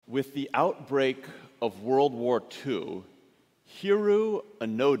With the outbreak of World War II, Hiro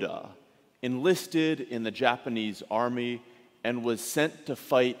Onoda enlisted in the Japanese army and was sent to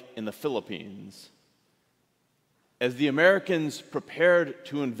fight in the Philippines. As the Americans prepared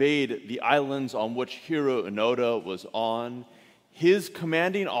to invade the islands on which Hiro Onoda was on, his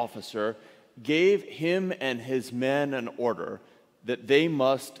commanding officer gave him and his men an order that they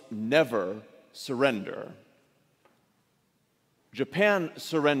must never surrender. Japan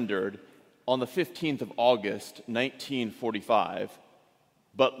surrendered on the 15th of August, 1945,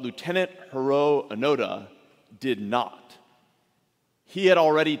 but Lieutenant Hiro Onoda did not. He had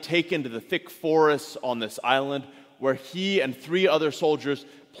already taken to the thick forests on this island, where he and 3 other soldiers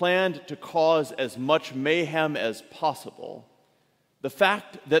planned to cause as much mayhem as possible. The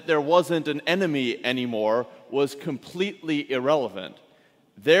fact that there wasn't an enemy anymore was completely irrelevant.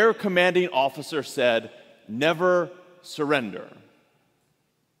 Their commanding officer said, "Never surrender."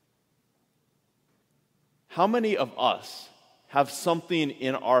 How many of us have something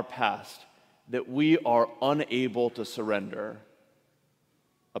in our past that we are unable to surrender?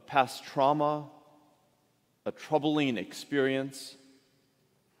 A past trauma, a troubling experience,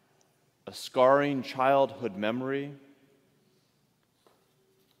 a scarring childhood memory?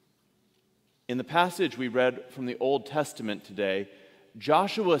 In the passage we read from the Old Testament today,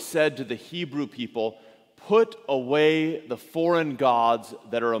 Joshua said to the Hebrew people, "Put away the foreign gods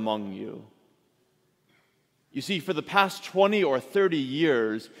that are among you." You see, for the past 20 or 30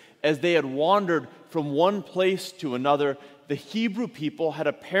 years, as they had wandered from one place to another, the Hebrew people had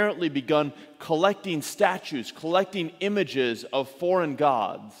apparently begun collecting statues, collecting images of foreign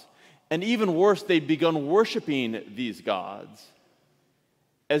gods. And even worse, they'd begun worshiping these gods.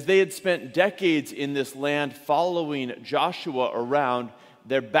 As they had spent decades in this land following Joshua around,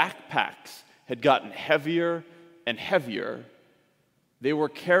 their backpacks had gotten heavier and heavier. They were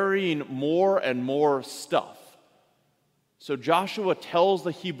carrying more and more stuff. So Joshua tells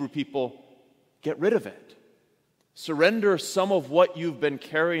the Hebrew people, get rid of it. Surrender some of what you've been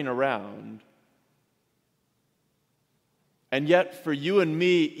carrying around. And yet, for you and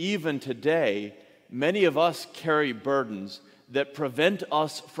me, even today, many of us carry burdens that prevent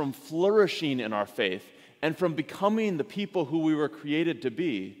us from flourishing in our faith and from becoming the people who we were created to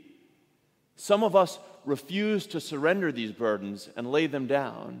be. Some of us refuse to surrender these burdens and lay them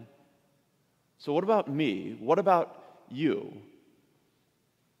down. So what about me? What about you?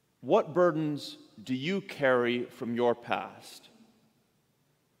 What burdens do you carry from your past?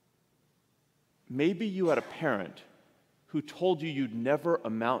 Maybe you had a parent who told you you'd never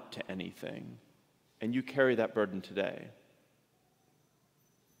amount to anything, and you carry that burden today.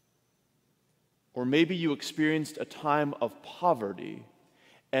 Or maybe you experienced a time of poverty,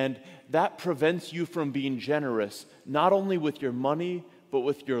 and that prevents you from being generous, not only with your money, but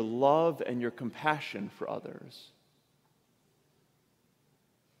with your love and your compassion for others.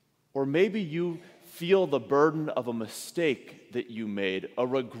 Or maybe you feel the burden of a mistake that you made, a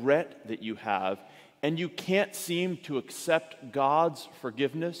regret that you have, and you can't seem to accept God's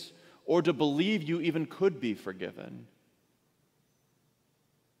forgiveness or to believe you even could be forgiven.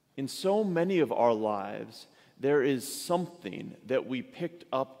 In so many of our lives, there is something that we picked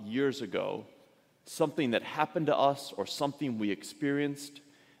up years ago, something that happened to us or something we experienced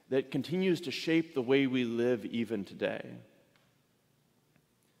that continues to shape the way we live even today.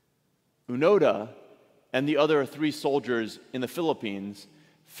 Onoda and the other 3 soldiers in the Philippines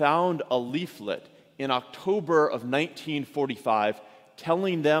found a leaflet in October of 1945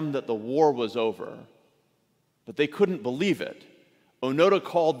 telling them that the war was over. But they couldn't believe it. Onoda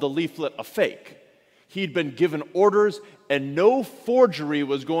called the leaflet a fake. He'd been given orders, and no forgery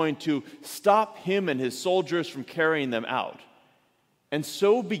was going to stop him and his soldiers from carrying them out. And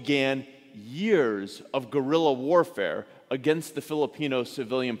so began years of guerrilla warfare against the Filipino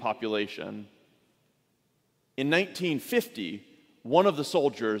civilian population. In 1950, one of the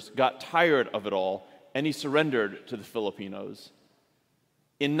soldiers got tired of it all, and he surrendered to the Filipinos.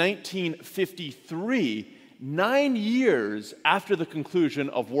 In 1953, 9 years after the conclusion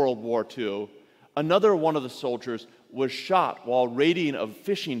of World War II, another one of the soldiers was shot while raiding a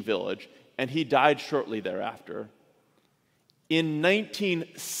fishing village, and he died shortly thereafter. In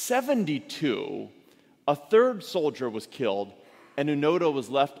 1972, a 3rd soldier was killed, and Onoda was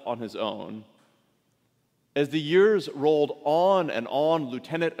left on his own. As the years rolled on and on,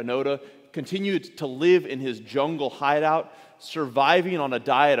 Lieutenant Onoda continued to live in his jungle hideout, surviving on a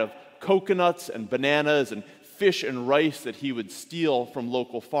diet of coconuts and bananas and fish and rice that he would steal from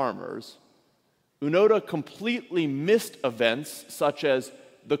local farmers. Onoda completely missed events such as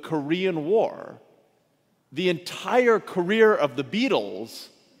the Korean War, the entire career of the Beatles,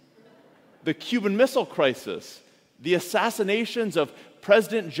 the Cuban Missile Crisis, the assassinations of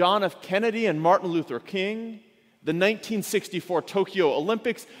President John F. Kennedy and Martin Luther King, the 1964 Tokyo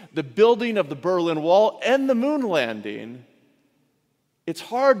Olympics, the building of the Berlin Wall, and the moon landing. It's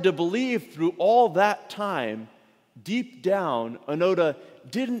hard to believe through all that time, deep down, Onoda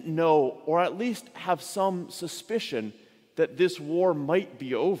didn't know, or at least have some suspicion, that this war might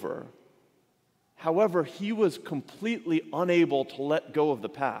be over. However, he was completely unable to let go of the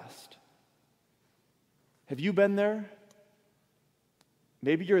past. Have you been there?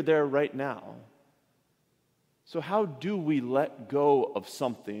 Maybe you're there right now. So how do we let go of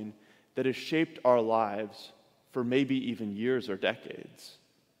something that has shaped our lives for maybe even years or decades?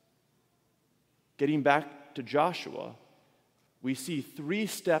 Getting back to Joshua, we see 3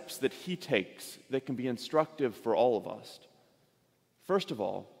 steps that he takes that can be instructive for all of us. First of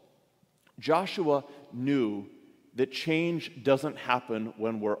all, Joshua knew that change doesn't happen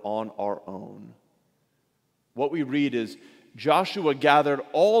when we're on our own. What we read is, Joshua gathered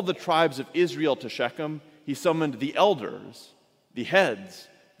all the tribes of Israel to Shechem. He summoned the elders, the heads,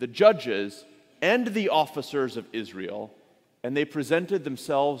 the judges, and the officers of Israel, and they presented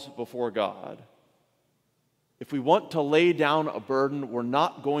themselves before God. If we want to lay down a burden, we're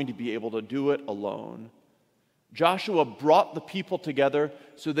not going to be able to do it alone. Joshua brought the people together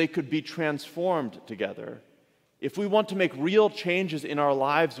so they could be transformed together. If we want to make real changes in our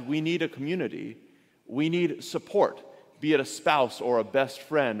lives, we need a community. We need support, be it a spouse or a best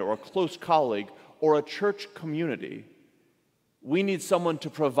friend or a close colleague or a church community. We need someone to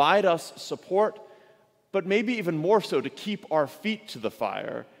provide us support, but maybe even more so to keep our feet to the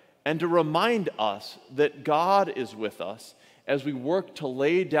fire and to remind us that God is with us as we work to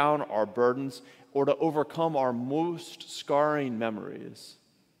lay down our burdens or to overcome our most scarring memories.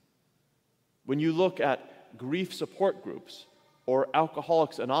 When you look at grief support groups or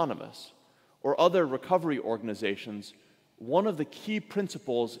Alcoholics Anonymous or other recovery organizations, one of the key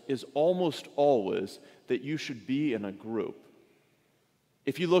principles is almost always that you should be in a group.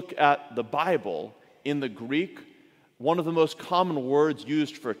 If you look at the Bible, in the Greek, one of the most common words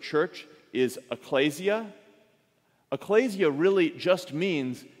used for church is ecclesia. Ecclesia really just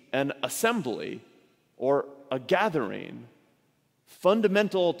means an assembly or a gathering.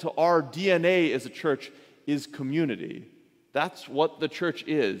 Fundamental to our DNA as a church is community. That's what the church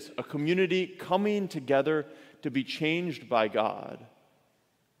is, a community coming together to be changed by God.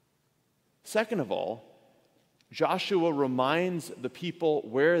 Second of all, Joshua reminds the people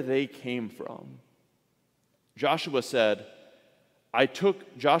where they came from. Joshua said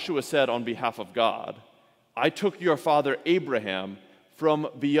on behalf of God, I took your father Abraham from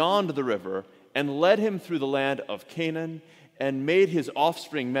beyond the river and led him through the land of Canaan and made his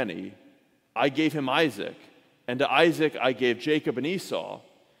offspring many. I gave him Isaac, and to Isaac I gave Jacob and Esau.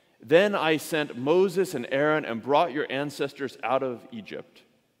 Then I sent Moses and Aaron and brought your ancestors out of Egypt.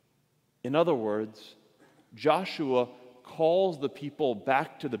 In other words, Joshua calls the people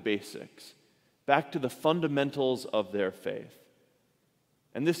back to the basics, back to the fundamentals of their faith.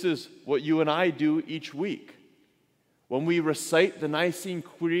 And this is what you and I do each week. When we recite the Nicene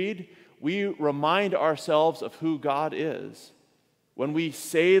Creed, we remind ourselves of who God is. When we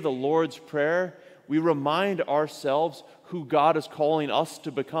say the Lord's Prayer, we remind ourselves who God is calling us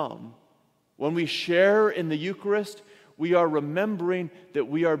to become. When we share in the Eucharist, we are remembering that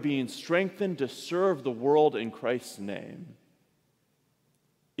we are being strengthened to serve the world in Christ's name.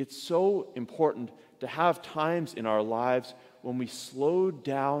 It's so important to have times in our lives when we slow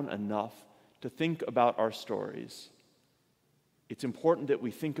down enough to think about our stories. It's important that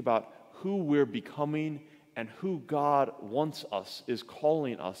we think about who we're becoming and who God wants us, is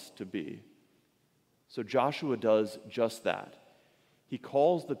calling us to be. So Joshua does just that. He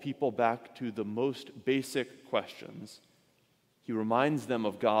calls the people back to the most basic questions. He reminds them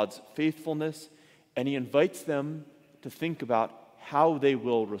of God's faithfulness, and he invites them to think about how they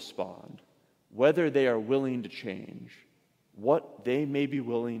will respond, whether they are willing to change, what they may be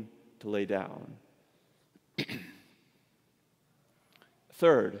willing to lay down.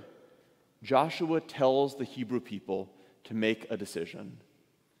 Third, Joshua tells the Hebrew people to make a decision.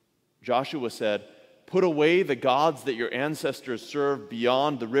 Joshua said, "Put away the gods that your ancestors served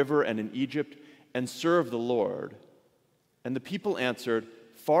beyond the river and in Egypt, and serve the Lord." And the people answered,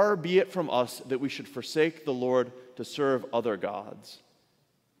 "Far be it from us that we should forsake the Lord to serve other gods."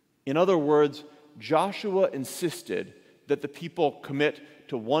 In other words, Joshua insisted that the people commit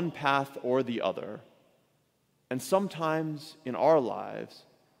to one path or the other. And sometimes in our lives,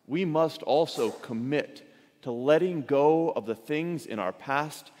 we must also commit to letting go of the things in our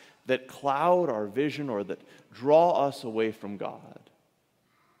past that cloud our vision or that draw us away from God.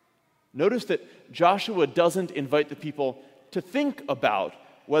 Notice that Joshua doesn't invite the people to think about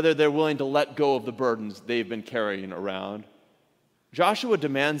whether they're willing to let go of the burdens they've been carrying around. Joshua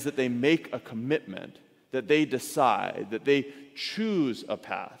demands that they make a commitment, that they decide, that they choose a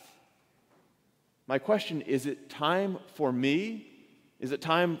path. My question, is it time for me? Is it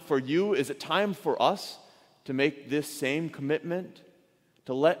time for you? Is it time for us to make this same commitment,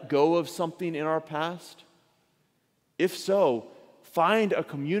 to let go of something in our past? If so, find a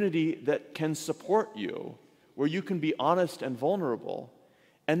community that can support you, where you can be honest and vulnerable.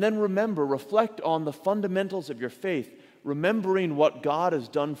 And then remember, reflect on the fundamentals of your faith, remembering what God has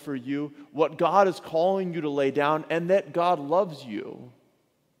done for you, what God is calling you to lay down, and that God loves you.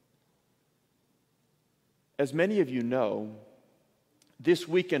 As many of you know, this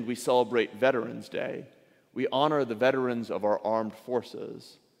weekend we celebrate Veterans Day. We honor the veterans of our armed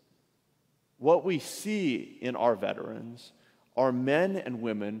forces. What we see in our veterans are men and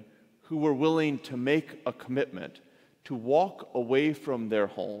women who were willing to make a commitment to walk away from their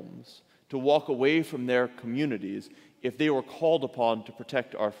homes, to walk away from their communities if they were called upon to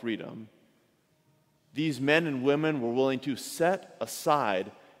protect our freedom. These men and women were willing to set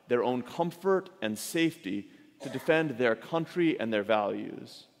aside their own comfort and safety to defend their country and their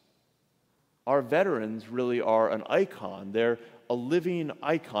values. Our veterans really are an icon. They're a living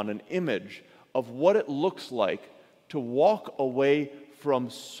icon, an image of what it looks like to walk away from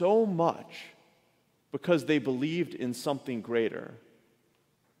so much because they believed in something greater.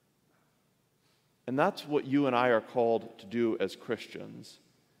 And that's what you and I are called to do as Christians,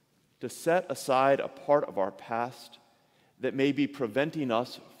 to set aside a part of our past that may be preventing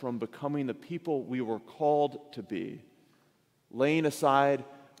us from becoming the people we were called to be, laying aside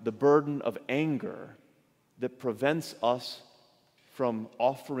the burden of anger that prevents us from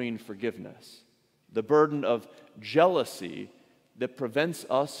offering forgiveness, the burden of jealousy that prevents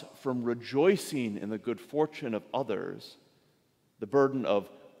us from rejoicing in the good fortune of others, the burden of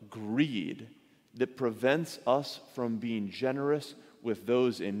greed that prevents us from being generous with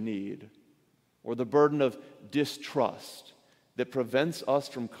those in need, or the burden of distrust that prevents us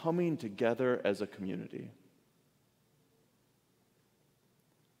from coming together as a community.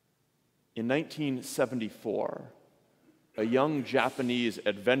 In 1974, a young Japanese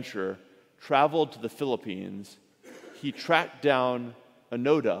adventurer traveled to the Philippines. He tracked down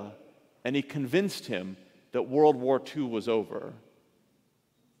Onoda, and he convinced him that World War II was over.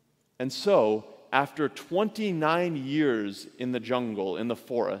 And so, after 29 years in the jungle, in the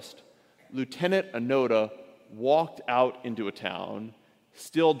forest, Lieutenant Onoda walked out into a town,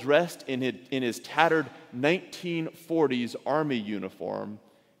 still dressed in his tattered 1940s Army uniform,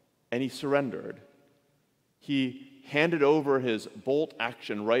 and he surrendered. He handed over his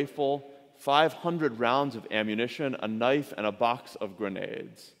bolt-action rifle, 500 rounds of ammunition, a knife, and a box of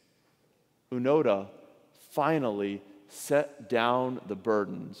grenades. Onoda finally set down the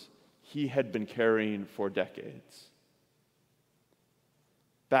burdens he had been carrying for decades.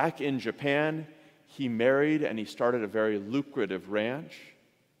 Back in Japan, he married and he started a very lucrative ranch.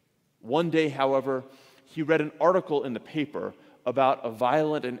 One day, however, he read an article in the paper about a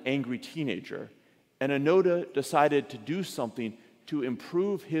violent and angry teenager, and Onoda decided to do something to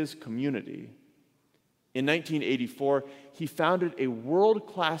improve his community. In 1984, he founded a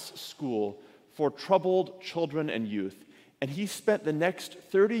world-class school for troubled children and youth, and he spent the next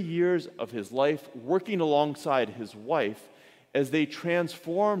 30 years of his life working alongside his wife as they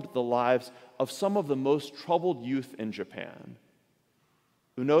transformed the lives of some of the most troubled youth in Japan.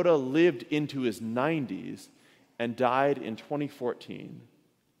 Onoda lived into his 90s and died in 2014.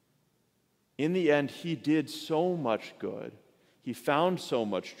 In the end, he did so much good. He found so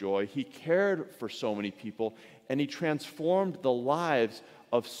much joy. He cared for so many people, and he transformed the lives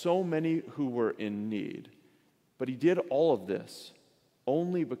of so many who were in need. But he did all of this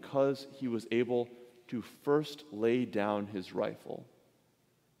only because he was able to first lay down his rifle,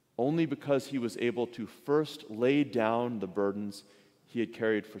 only because he was able to first lay down the burdens he had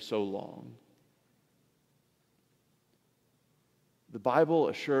carried for so long. The Bible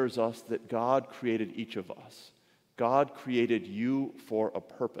assures us that God created each of us. God created you for a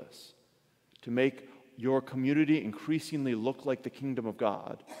purpose, to make your community increasingly look like the kingdom of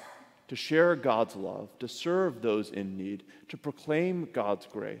God, to share God's love, to serve those in need, to proclaim God's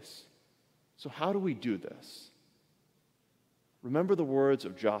grace. So how do we do this? Remember the words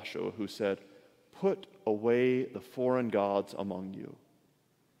of Joshua, who said, "Put away the foreign gods among you."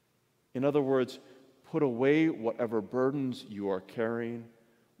 In other words, put away whatever burdens you are carrying,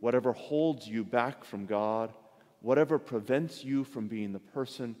 whatever holds you back from God, whatever prevents you from being the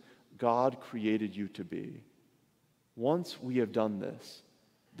person God created you to be. Once we have done this,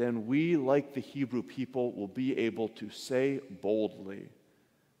 then we, like the Hebrew people, will be able to say boldly,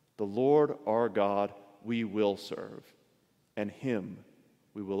 "The Lord our God we will serve, and him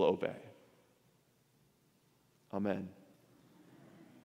we will obey." Amen.